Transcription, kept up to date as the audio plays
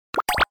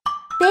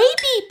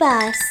Baby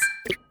Bus.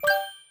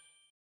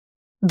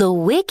 The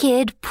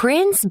Wicked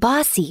Prince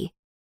Bossy.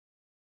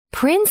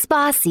 Prince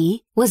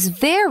Bossy was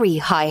very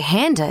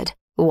high-handed.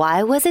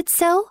 Why was it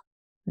so?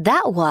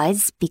 That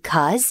was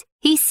because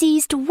he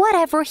seized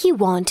whatever he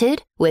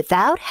wanted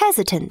without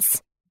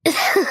hesitance.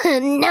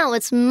 Now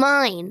it's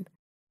mine.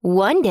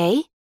 One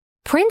day,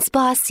 Prince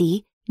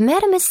Bossy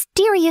met a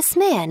mysterious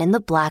man in the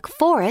Black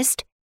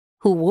Forest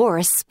who wore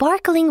a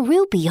sparkling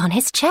ruby on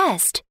his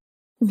chest.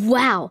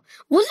 Wow,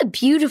 what a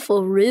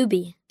beautiful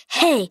ruby.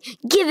 Hey,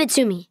 give it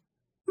to me.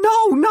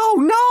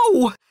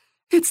 No!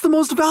 It's the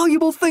most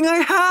valuable thing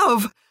I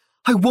have.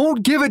 I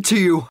won't give it to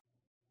you.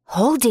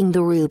 Holding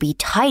the ruby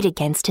tight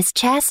against his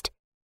chest,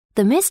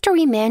 the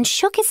mystery man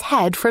shook his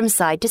head from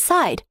side to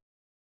side.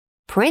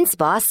 Prince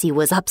Bossy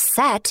was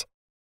upset,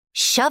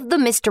 shoved the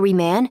mystery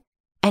man,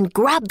 and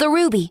grabbed the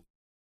ruby.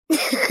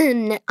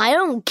 I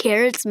don't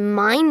care, it's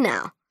mine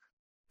now.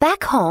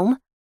 Back home,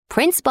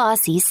 Prince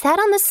Bossy sat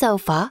on the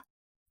sofa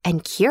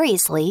and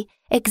curiously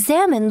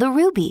examined the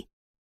ruby.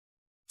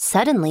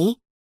 Suddenly,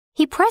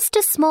 he pressed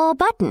a small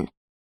button.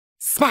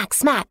 Smack,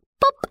 smack,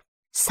 boop!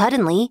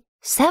 Suddenly,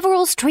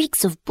 several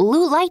streaks of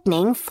blue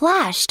lightning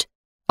flashed.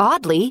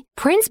 Oddly,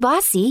 Prince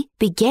Bossy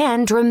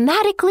began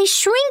dramatically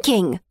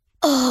shrinking.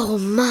 Oh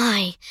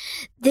my,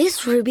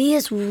 this ruby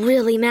is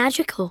really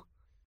magical.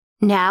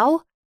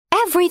 Now,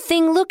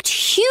 everything looked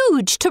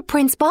huge to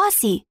Prince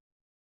Bossy.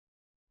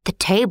 The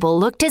table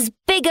looked as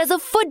big as a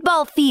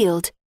football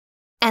field,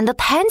 and the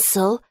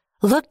pencil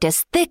looked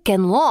as thick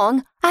and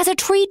long as a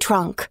tree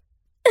trunk.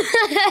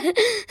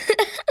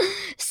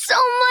 So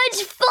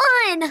much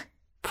fun!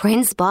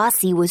 Prince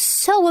Bossy was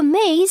so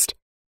amazed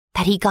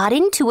that he got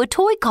into a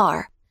toy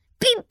car.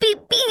 Beep, beep,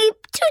 beep,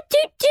 toot,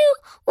 toot, toot,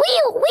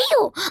 wheel,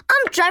 wheel,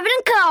 I'm driving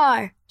a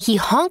car. He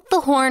honked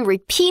the horn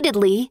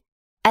repeatedly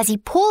as he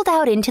pulled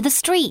out into the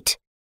street.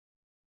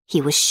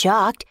 He was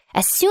shocked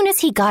as soon as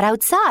he got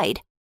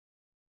outside.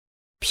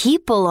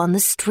 People on the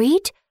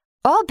street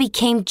all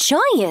became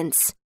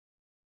giants.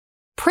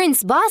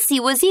 Prince Bossy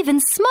was even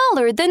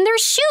smaller than their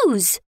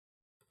shoes.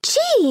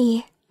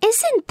 Gee,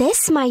 isn't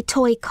this my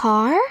toy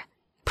car?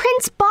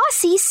 Prince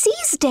Bossy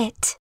seized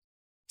it.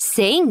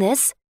 Saying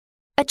this,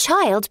 a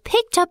child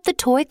picked up the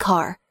toy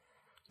car.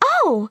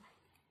 Oh,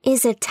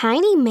 is a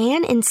tiny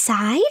man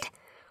inside?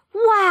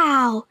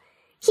 Wow,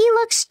 he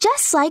looks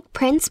just like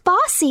Prince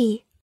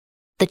Bossy.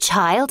 The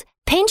child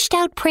pinched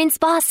out Prince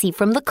Bossy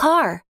from the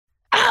car.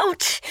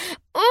 Ouch!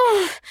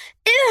 Oh,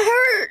 it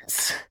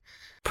hurts!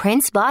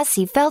 Prince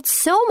Bossy felt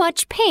so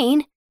much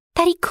pain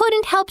that he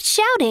couldn't help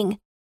shouting,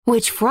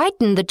 which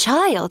frightened the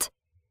child.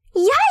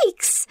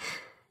 Yikes!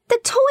 The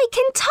toy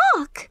can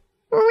talk.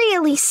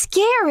 Really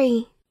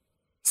scary.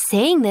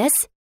 Saying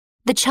this,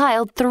 the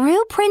child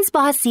threw Prince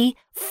Bossy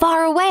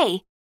far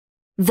away.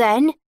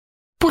 Then,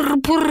 brr,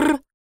 brr,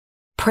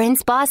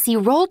 Prince Bossy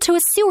rolled to a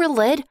sewer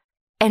lid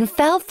and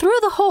fell through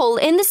the hole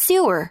in the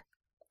sewer.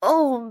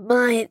 Oh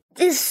my,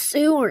 this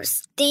sewer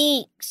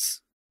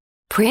stinks.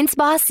 Prince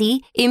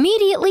Bossy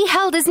immediately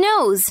held his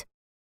nose.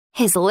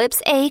 His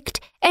lips ached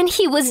and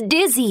he was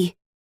dizzy.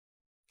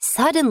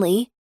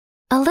 Suddenly,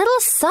 a little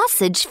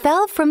sausage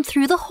fell from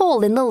through the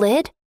hole in the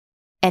lid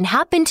and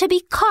happened to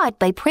be caught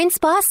by Prince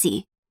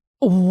Bossy.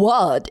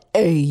 What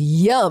a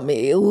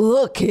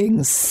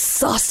yummy-looking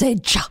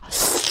sausage!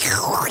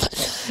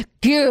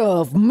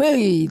 Give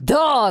me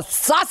the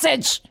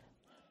sausage!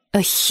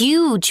 A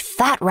huge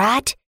fat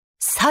rat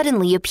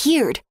suddenly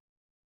appeared.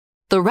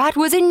 The rat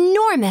was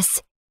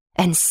enormous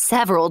and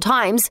several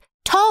times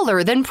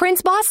taller than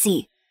Prince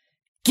Bossy.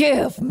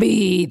 Give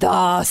me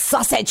the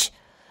sausage!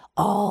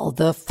 All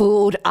the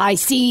food I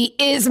see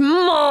is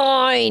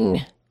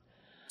mine!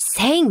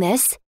 Saying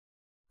this,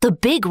 the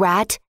big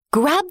rat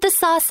grabbed the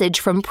sausage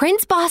from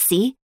Prince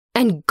Bossy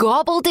and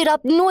gobbled it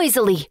up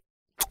noisily.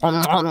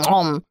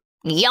 Yum,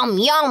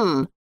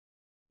 yum!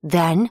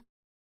 Then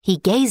he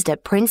gazed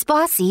at Prince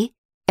Bossy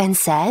and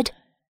said,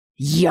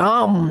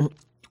 Yum!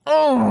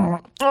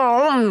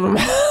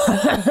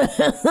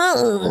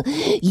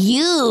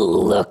 You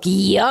look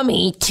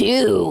yummy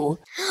too.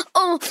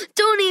 Oh,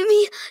 don't eat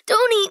me!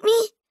 Don't eat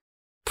me!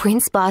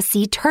 Prince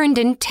Bossy turned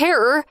in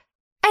terror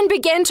and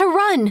began to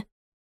run.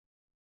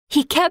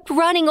 He kept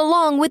running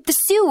along with the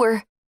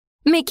sewer,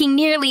 making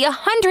nearly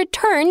 100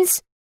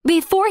 turns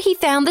before he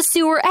found the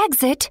sewer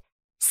exit,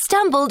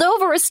 stumbled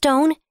over a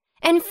stone,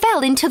 and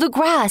fell into the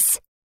grass.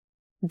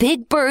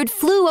 Big Bird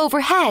flew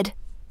overhead.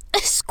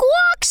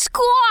 Squawk,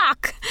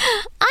 squawk!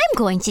 I'm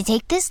going to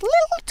take this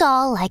little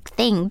doll-like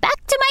thing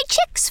back to my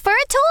chicks for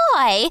a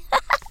toy.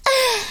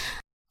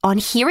 On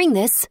hearing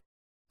this,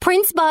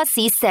 Prince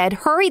Bossy said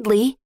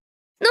hurriedly,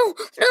 No!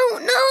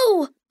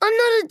 I'm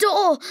not a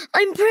doll.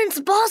 I'm Prince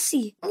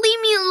Bossy.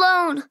 Leave me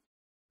alone.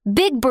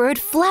 Big Bird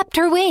flapped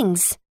her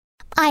wings.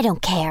 I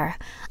don't care.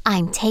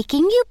 I'm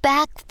taking you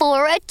back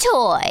for a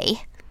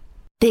toy.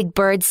 Big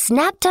Bird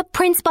snapped up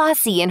Prince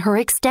Bossy in her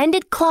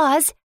extended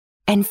claws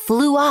and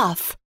flew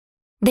off.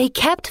 They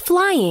kept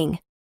flying.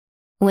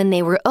 When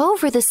they were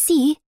over the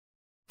sea,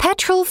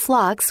 petrel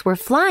flocks were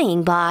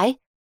flying by,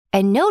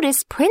 and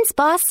noticed Prince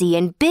Bossy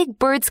and Big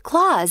Bird's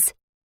claws.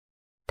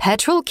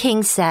 Petrol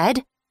King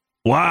said,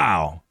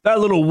 Wow, that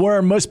little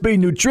worm must be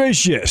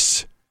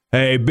nutritious.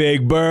 Hey,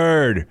 Big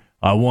Bird,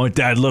 I want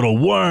that little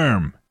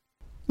worm.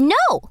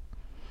 No,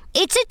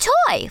 it's a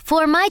toy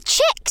for my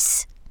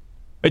chicks.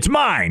 It's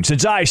mine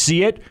since I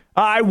see it.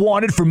 I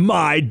want it for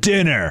my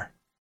dinner.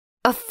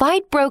 A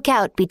fight broke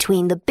out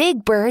between the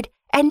Big Bird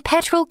and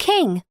Petrol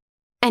King,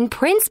 and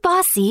Prince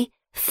Bossy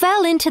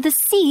fell into the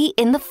sea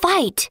in the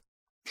fight.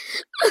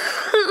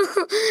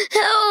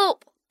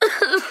 Help!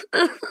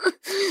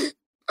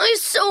 I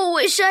so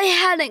wish I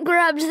hadn't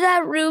grabbed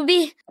that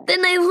ruby.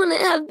 Then I wouldn't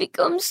have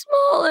become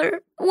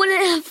smaller,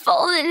 wouldn't have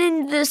fallen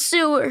into the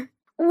sewer,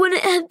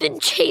 wouldn't have been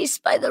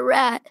chased by the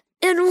rat,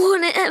 and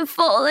wouldn't have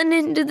fallen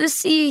into the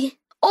sea.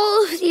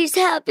 All of these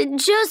happened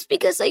just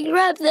because I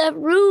grabbed that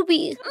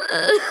ruby.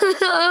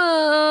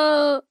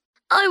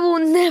 I will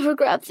never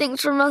grab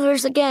things from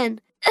others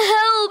again.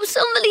 Help!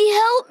 Somebody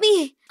help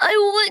me! I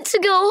want to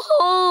go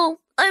home.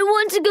 I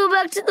want to go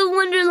back to the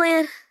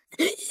Wonderland.